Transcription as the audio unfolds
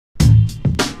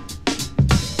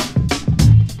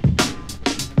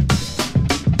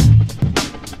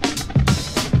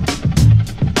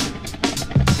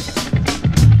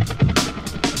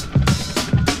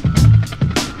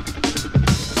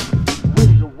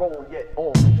control, yet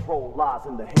all control lies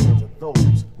in the hands of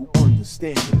those who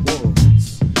understand the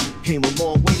words. Came a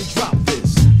long way to drop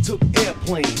this. Took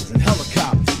airplanes and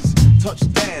helicopters,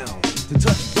 touched down to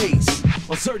touch base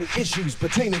on certain issues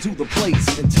pertaining to the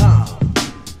place and time,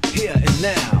 here and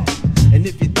now. And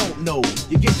if you don't know,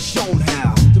 you get shown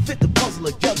how to fit the puzzle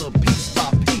together piece by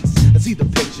piece and see the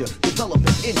picture develop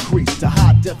and increase to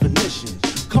high definition,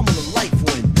 coming to life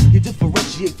when you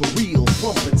differentiate for real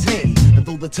from pretend. And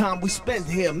though the time we spend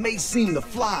here may seem to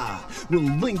fly, will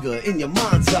linger in your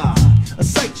mind's eye. A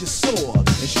sight you saw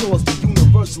ensures the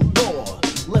universal law.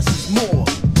 Less is more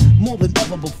than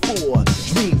ever before.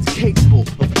 Dreams capable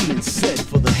of being said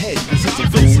for the head. This is a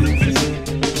visit.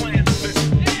 Plan to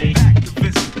visit. Back to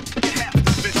visit. You have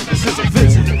to visit. This is a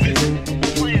visit.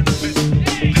 Plan to visit.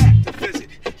 Back to visit.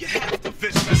 You have to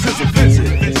visit. This is a visit.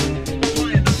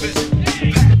 Plan to visit.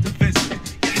 Back to visit.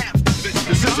 You have to visit.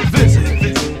 This is a visit.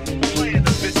 Plan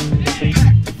to visit.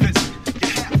 Back to visit. You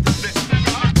have to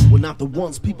visit. We're not the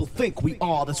ones people think we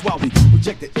are. That's why we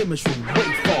project the image from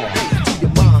way far. To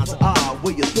your mind's eye,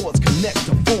 where your thoughts connect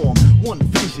to form one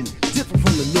vision, different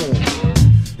from the norm.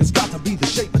 It's got to be the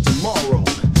shape of tomorrow,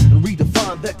 and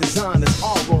redefine that design as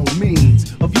our own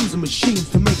means of using machines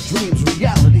to make dreams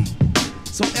reality.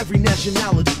 So every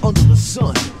nationality under the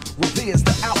sun reveres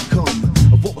the outcome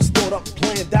of what was thought up,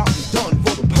 planned out, and done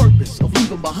for the purpose of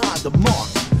leaving behind the mark.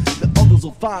 That others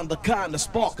will find the kind of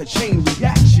spark a chain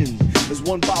reaction. As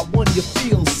one by one you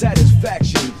feel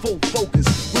satisfaction, full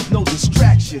focus with no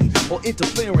distraction or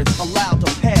interference allowed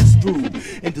to pass through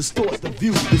and distort the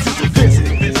view. This is a visit.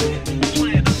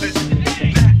 Plan to visit.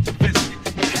 Back to visit.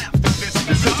 You have to visit.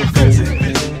 This is a visit.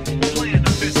 Plan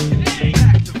to visit.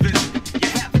 Back to visit. You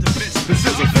have to visit. This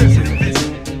is a visit.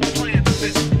 Plan to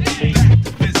visit. Back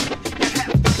to visit. You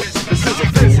have to visit. This is a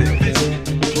visit.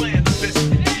 Plan to visit.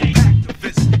 Back to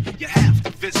visit. You have to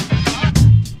visit.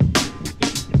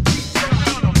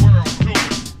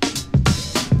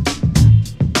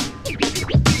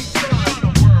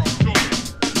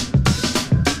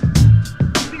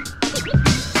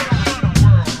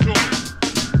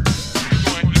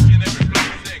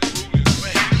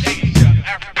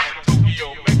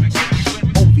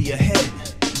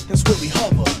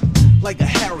 Like a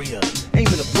Harrier,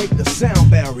 aiming to break the sound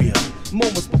barrier.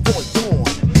 Moments before dawn,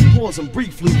 pausing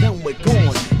briefly, then we're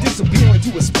gone, disappearing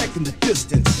to a speck in the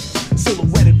distance,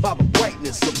 silhouetted by the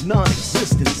brightness of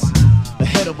non-existence.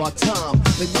 Ahead of our time,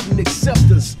 they wouldn't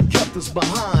accept us, kept us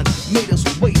behind, made us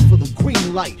wait for the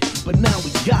green light. But now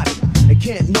we got it, and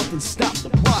can't nothing stop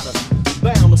the product.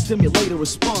 Bound to stimulate a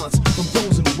response from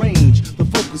those in range. The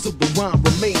focus of the rhyme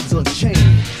remains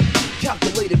unchanged.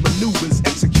 Calculated maneuvers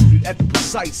executed at the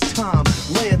precise time.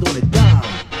 Land on a dime,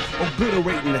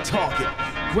 obliterating the target.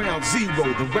 Ground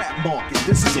zero, the rap market.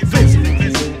 This is a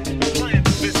visit.